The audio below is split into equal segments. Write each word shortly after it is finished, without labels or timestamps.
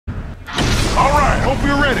Hope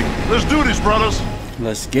you're ready. Let's do this, brothers.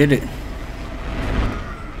 Let's get it.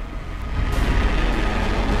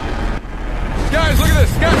 Guys, look at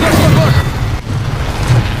this! Guys, look!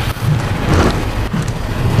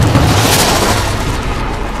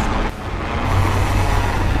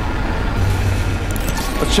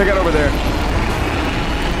 Let's check out over there.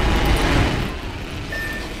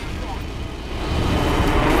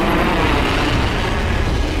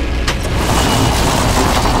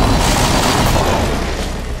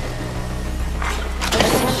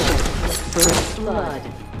 First blood.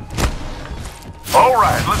 All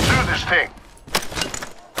right, let's do this thing.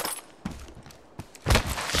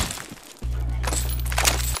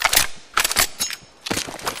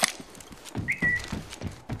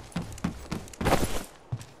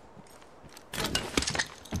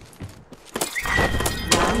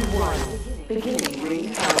 Beginning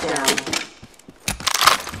ring countdown.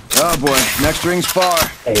 Oh boy, next ring's far.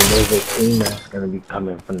 Hey, there's a team that's gonna be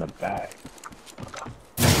coming from the back.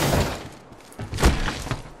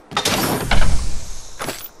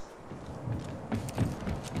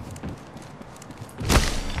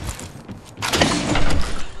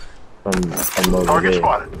 From over Target there.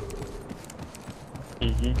 spotted.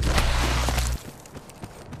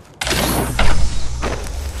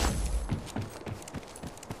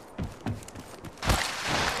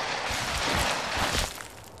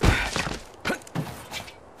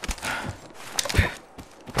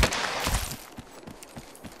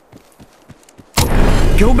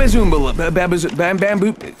 Go Bazoomba, bam bam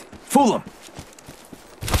boop. Fool him.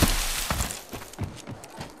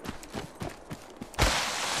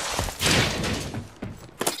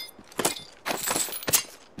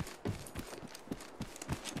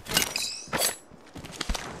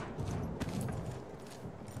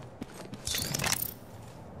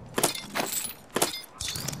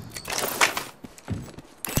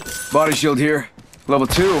 Body shield here, level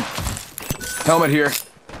 2. Helmet here,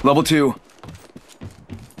 level 2.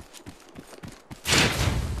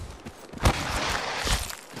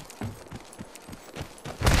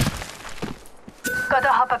 Gotta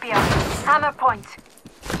hop up here. Hammer point.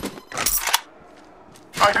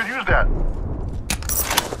 I could use that.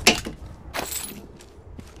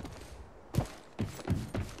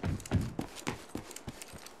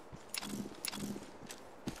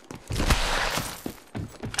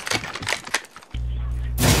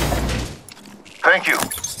 Thank you.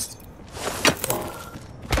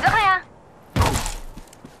 De rien.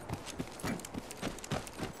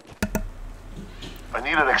 I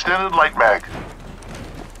need an extended light mag.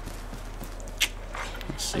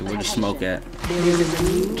 Let's see where the smoke at. There is a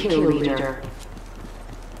new kill leader.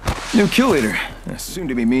 New kill leader. Soon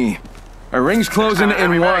to be me. Our ring's closing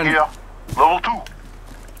Extended in heavy mag 1. here. Level 2.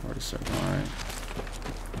 Already circle, alright.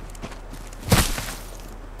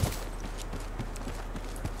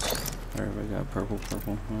 Everybody got purple,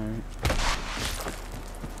 alright.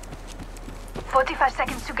 45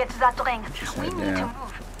 seconds to get to that ring. We head need to down.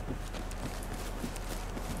 move.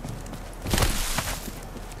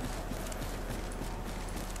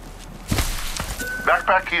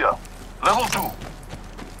 Backpack here. Level 2.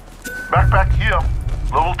 Backpack here.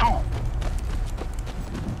 Level 2.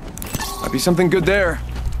 Might be something good there.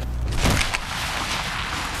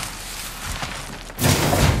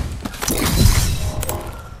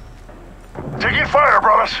 Taking fire,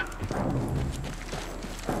 brothers.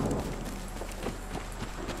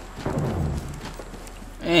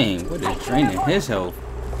 Dang, what is draining his health?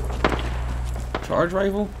 Charge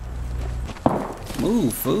rifle?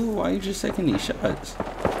 Move, fool. Why you just taking these shots?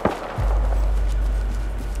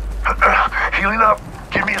 Healing up.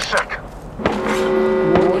 Give me a sec.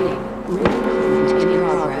 Warning. Ring movement in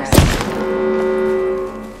progress.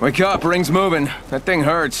 Wake up, ring's moving. That thing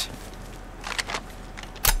hurts.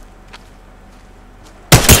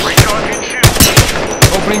 Recharging shield.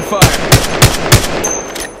 Opening fire.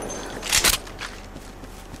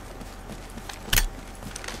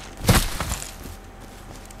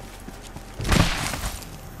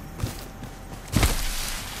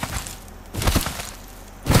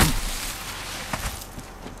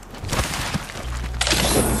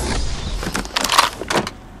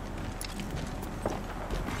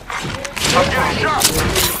 I'm getting shot.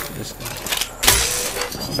 This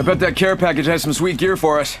guy. I bet that care package has some sweet gear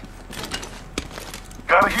for us.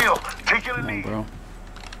 Gotta heal. Taking a Come on, knee. bro.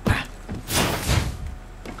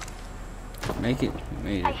 Make it. You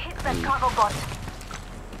made I it. hit that cargo bot.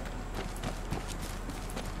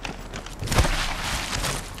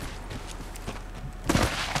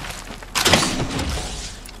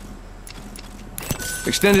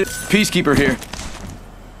 Extended peacekeeper here.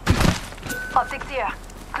 Optics here.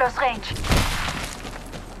 Close range.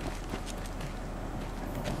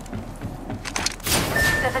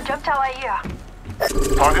 Jump tower here.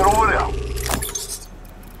 Target over there.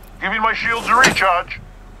 Giving my shields a recharge.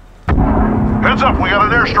 Heads up, we got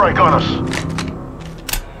an airstrike on us.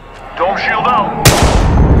 Dome shield out.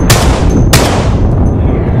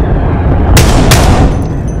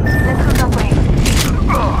 Let's go that way.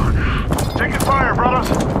 Taking fire, brothers.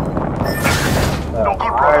 No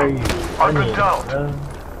good, brother. I've been down.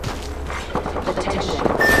 Attention.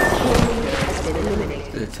 Kill leader has been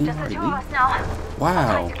eliminated. The team Just the already two of beat? us now.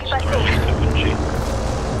 Wow. Keep us safe.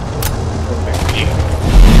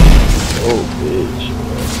 Oh, bitch.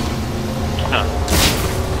 Huh.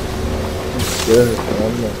 Good, man.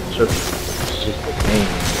 I'm not tripping. It's just the thing.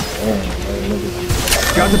 Man,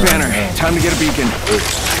 Got the banner. Time to get a beacon.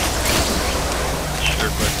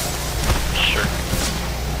 Sure, but sure.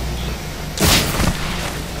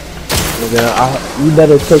 nigga, you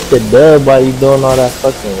better take the dub while you doing all that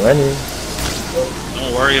fucking running.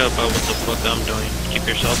 Don't worry about what the fuck I'm doing. Keep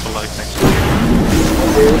yourself alive next time.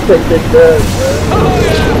 Nigga, take the dub, bro.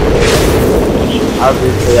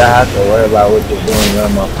 Obviously, I have to worry about what you're doing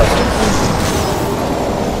on my fucking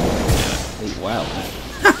Hey, wow.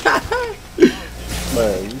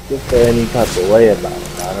 But you can feel any type of way about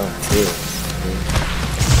it. I don't feel.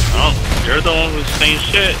 Oh, you're the one who's saying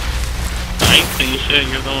shit. I ain't saying shit.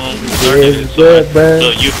 You're the one who Yeah, started it. it's good, bro. So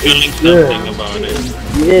you feeling good. something about it.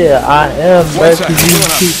 Yeah, I am, bro, One because second, you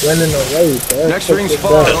hold up. keep running away, bro. Next Take ring's the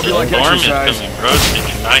full. dub. Hope you like Storm is exercise. coming, bro. Did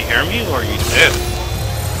you not hear me or you did?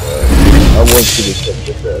 I want you to take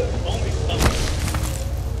the dub.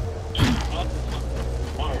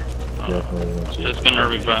 Definitely want you to Just gonna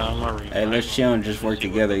revive. I'm gonna revive. Hey, let's chill and just work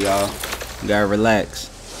together, y'all. You gotta relax.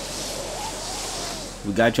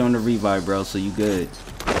 We got you on the revive, bro, so you good.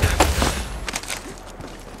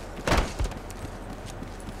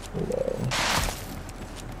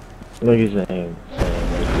 Niggas ain't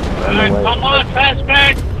run Alright, away. come on,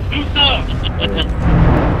 fastback. Do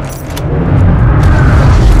something.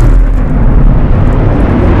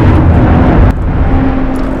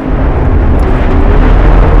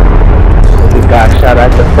 You got shot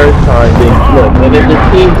at the first time, then flip. And it's a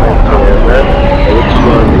team right there, bro. So what you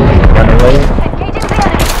gonna do? Run away? Engaging the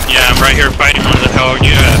enemy. Yeah, I'm right here fighting. Where the hell are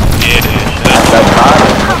you at? It is. At the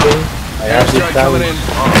bottom, nigga. I got this Airstrike coming in.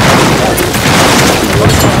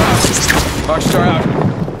 Rockstar out.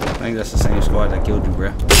 I think that's the same squad that killed you, bro.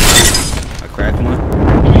 I cracked one.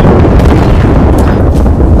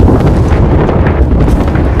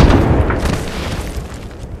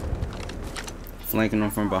 Flanking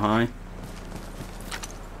them from behind.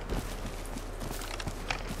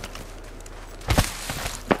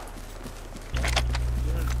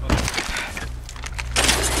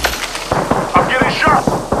 I'm getting shot.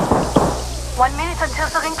 1 minute until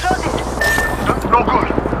the ring closes. No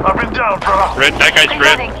good. I've been down, brother. Red, that guy's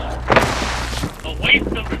Reloading. ripped. Oh, wait,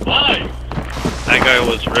 the revive. That guy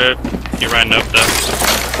was ripped. He ran up though.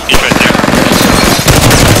 He's right there.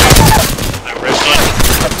 I ripped one.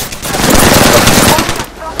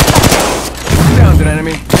 Down's an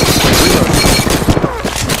enemy.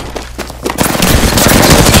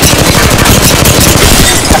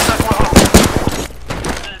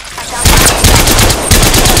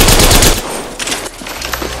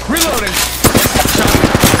 Reloading.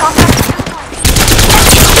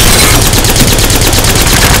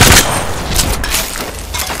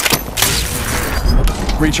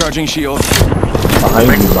 Recharging shield.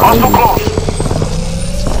 Behind you, behind Hostile you. close.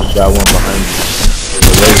 You got one behind you.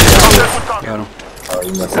 There's a lady down there. Got him. Oh,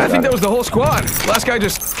 you must I have think got that was the whole squad. Last guy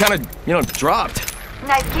just kind of, dropped.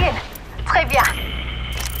 Nice kill. Très bien.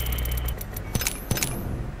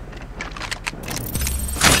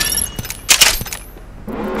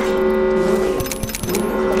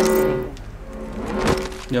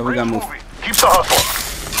 Yeah, we gotta move. Moving. Keep the hustle.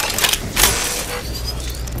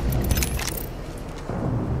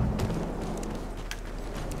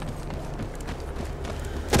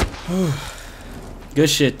 Good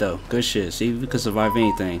shit, though. Good shit. See, we could survive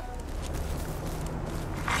anything.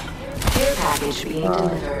 Care package being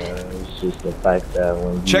delivered. It's just the fact that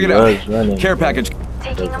when Check you it out. was running, Care bro, package.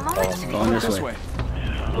 Taking a moment. Going this This way. way.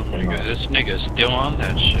 Oh my god, this nigga's still on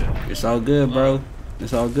that shit. It's all good, bro.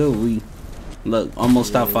 It's all good. We look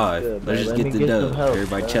almost top it's 5. good, bro. Let's just Let get me the get some dub. help,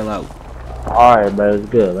 Everybody bro. chill out. Alright, bro, it's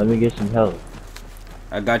good. Let me get some help.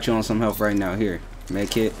 I got you on some health right now. Here, med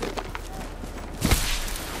kit.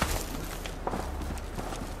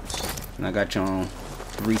 And I got you on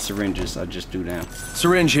 3 syringes. I just do them.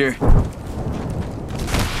 Syringe here.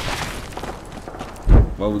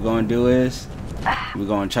 What we're gonna do is we're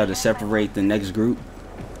gonna try to separate the next group,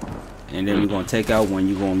 and then we're gonna take out one.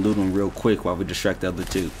 You're gonna loot them real quick while we distract the other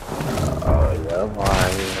 2. Oh, yeah, alright.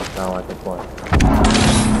 That sounds like a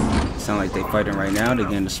plan. Sound like they fighting right now. They're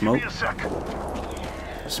getting the smoke. Give me a sec.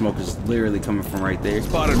 Smoke is literally coming from right there.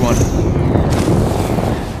 Spotted one.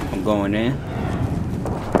 I'm going in.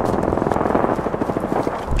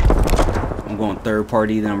 I'm going third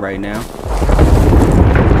party them right now.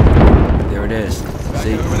 There it is. Back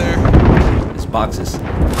See? over there. It's boxes.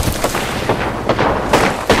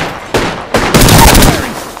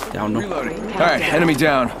 Down them. Reloading. All right, enemy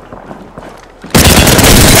down.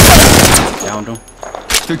 Down them.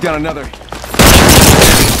 Took down another.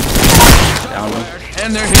 Down them.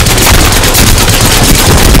 And they're hit.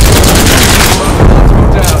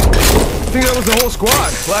 Down. I think that was the whole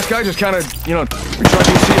squad. Last guy just kind of, you know,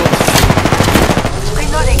 recharging shields.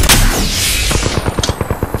 Reloading.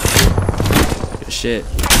 Good shit.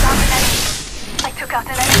 I took out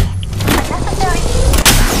an enemy. Unnecessary.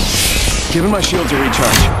 Giving my shields a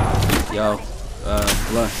recharge. Yo,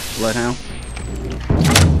 Bloodhound.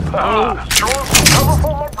 Throwing some cover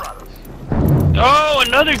for my brothers. Oh,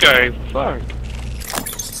 another guy. Fuck.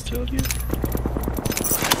 Told you.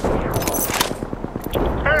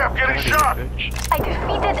 Hey, I'm getting shot. Bitch. I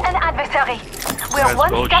defeated an adversary. We're Let's one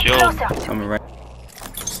go, step shield. closer. Coming right.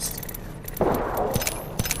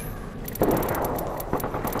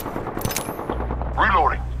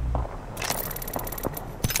 Reloading.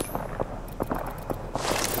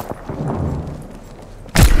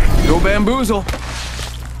 Go bamboozle.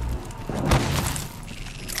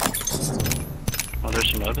 Oh,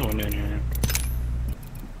 there's another one in here.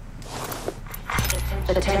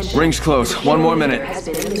 Attention. Rings close. One more minute. Has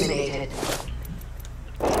been eliminated.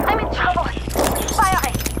 I'm in trouble.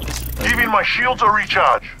 Firing. Giving my shields a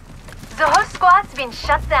recharge. The whole squad's been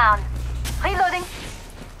shut down. Reloading.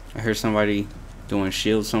 I heard somebody doing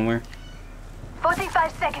shield somewhere.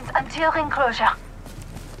 45 seconds until ring closure.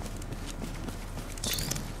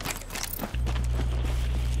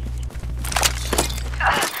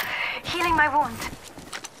 Healing my wound.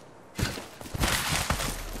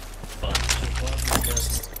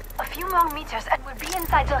 A few more meters and we'll be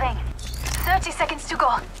inside the ring. 30 seconds to go.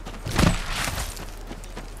 I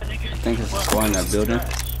think it's a squad in that building.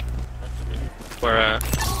 Where at?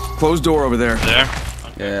 Closed door over there. There?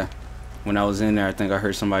 Yeah. When I was in there, I think I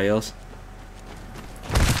heard somebody else.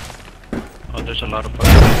 Oh, there's a lot of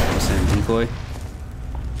fucking. Was in decoy.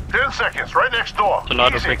 10 seconds, right next door. There's a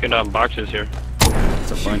lot of Easy. freaking boxes here.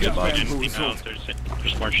 It's a bunch of boxes.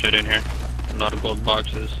 There's more shit in here. A lot of gold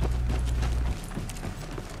boxes.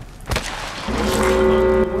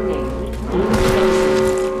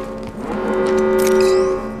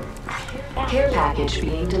 Care package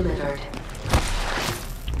being delivered.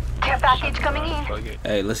 Care package coming in. Fuck it.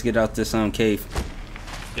 Hey, let's get out this cave.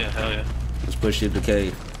 Yeah, hell yeah. Let's push you to the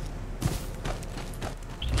cave.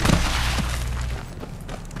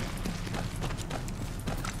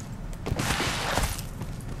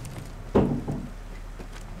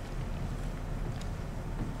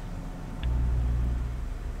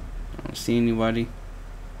 I don't see anybody.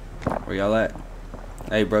 Where y'all at?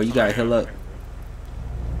 Hey, bro, you gotta heal up.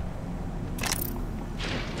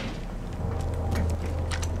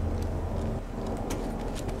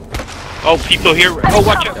 Oh, people here. Oh,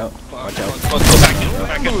 watch out. Yep, watch out. Go back in. Go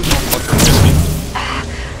back in.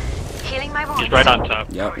 Healing my wound. He's right on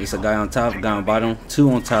top. Yep, it's a guy on top, a guy on bottom,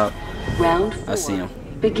 two on top. Round 4. I see him.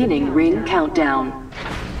 Beginning ring countdown.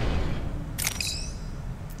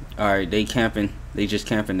 Alright, they camping. They just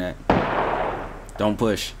camping that. Don't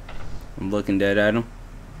push. I'm looking dead at him.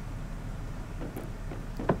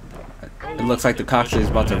 It looks like the Cox is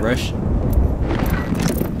about to rush.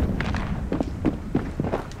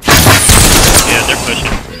 Yeah, they're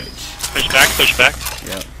pushing. Push back, push back.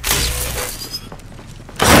 Yep.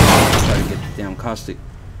 Try to get the damn caustic.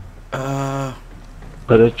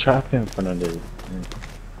 Put a trap in front of this.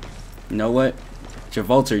 You know what?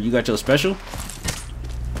 Travolta, you got your special?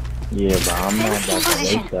 Yeah, but I'm not about to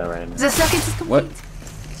make that right now. The circuit is complete. What?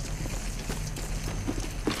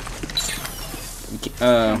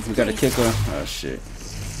 We gotta kick her. Oh shit.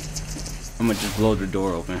 I'm gonna just blow the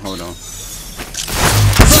door open. Hold on.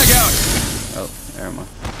 Flag out. Oh, never mind.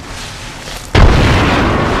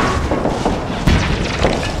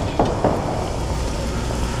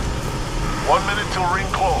 One minute till ring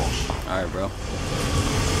close. Alright, bro.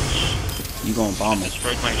 You gonna bomb us. Just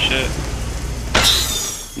broke my shit.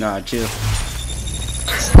 Nah, chill.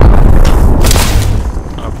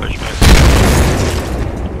 I'll push back.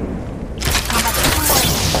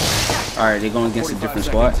 Alright, they going against a different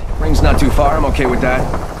squad. Ring's not too far. I'm okay with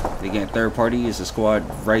that. They getting third party. It's a squad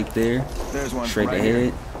right there. There's one Straight right ahead.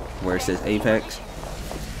 here. Where it says Apex.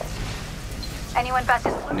 Anyone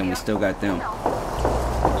passes And then we still got them.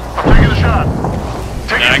 Taking a shot.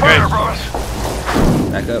 Taking Yeah, fire, great. brothers.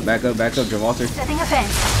 That Back up, Gibraltar. Setting a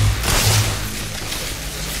fence.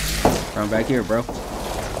 Come back here, bro.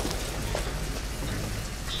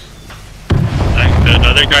 Like, the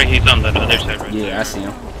other guy, he's on the other side right there. Yeah, I see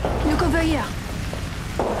him. Look over here.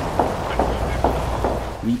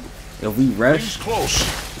 If we rush, Close.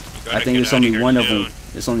 I think it's only one of them.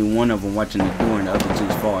 It's only one of them watching the door, and the other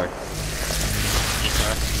two's far.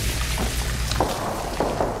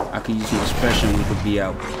 I could use my special, and we could be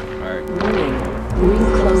out. All right. Ring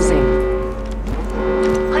closing.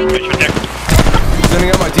 Sending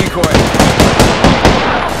out my decoy.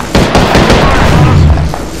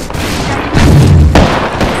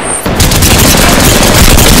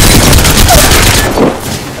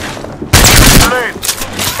 Grenade.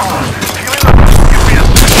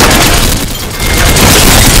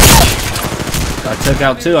 I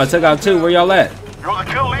took out two. Where y'all at? You're the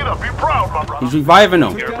kill leader. Be proud, my brother. He's reviving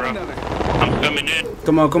them. Here, bro. I'm coming in.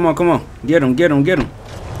 Come on. Get him.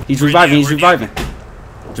 He's reviving.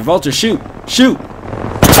 Gibraltar, shoot.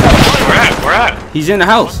 Where at? He's in the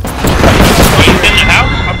house. Oh, he's in the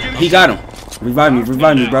house? He got him. Revive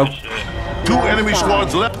me, bro. Shit. 2 enemy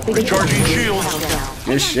squads left. Recharging shields.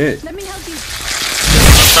 Good shit. Let me help you. I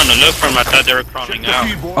was trying to look for him. I thought they were crawling out.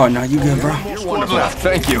 Oh, no, you good, bro. Squad left.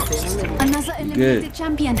 Thank you. Another eliminated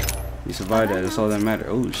champion. You survived that. That's all that matters.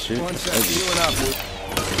 Oh, shit. One That's sec, ugly. healing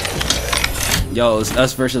up. Yo, it's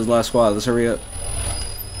us versus last squad. Let's hurry up.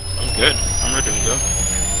 I'm good. I'm ready to go.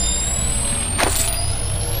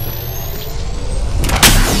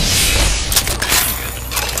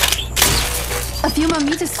 A few more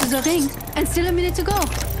meters to the ring, and still a minute to go.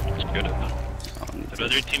 It's good enough. The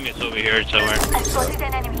other team is over here somewhere. I spotted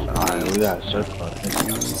an enemy. Alright, we got a circle.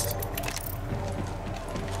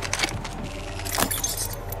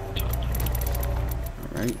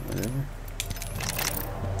 Alright, whatever.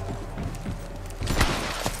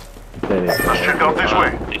 Let's check out this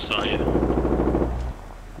way. They saw you.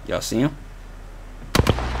 Y'all see him?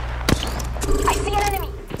 I see an enemy.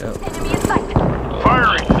 Yo. Enemy in sight.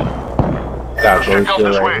 Firing. Got Check out bullshit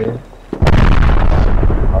this right way. here.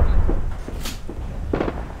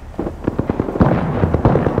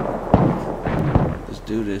 Let's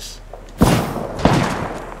do this.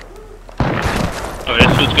 Oh,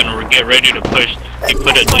 this dude's gonna get ready to push. He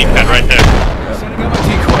put a leap pad right there. Sending out my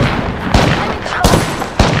decoy.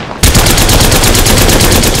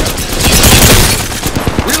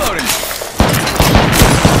 Reloading.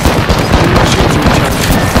 My shields are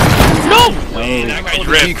recharging. No way! That guy's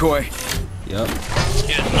ripped. Decoy. Yep.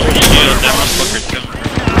 He has no shield. That motherfucker's coming.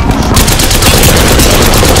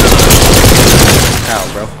 Ow,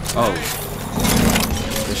 bro. Oh.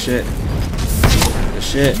 Good shit.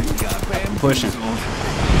 I'm pushing.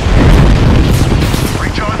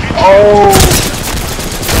 Recharging. Oh!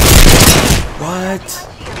 What?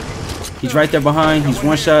 He's right there behind. He's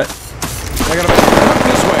one shot. I gotta come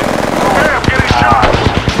this way. Hey, I'm getting shot.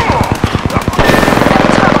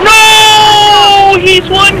 No! He's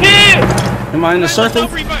one hit! Am I in the circle?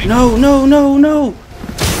 Revive. No. No,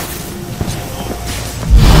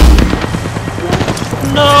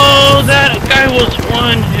 that guy was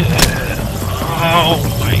one hit. Oh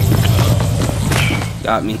my god.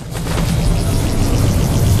 Got me.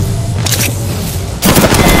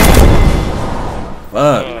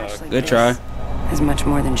 Fuck. Good try. Is much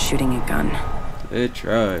more than shooting a gun. Good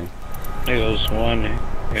try. It was one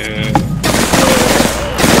hit.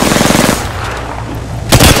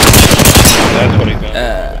 That's what he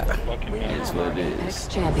got. Fucking man. That's what it is.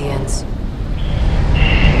 Ex-champions.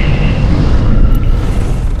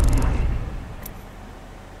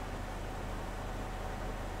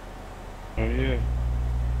 Oh yeah.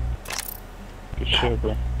 Good shit,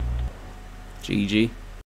 bro. GG.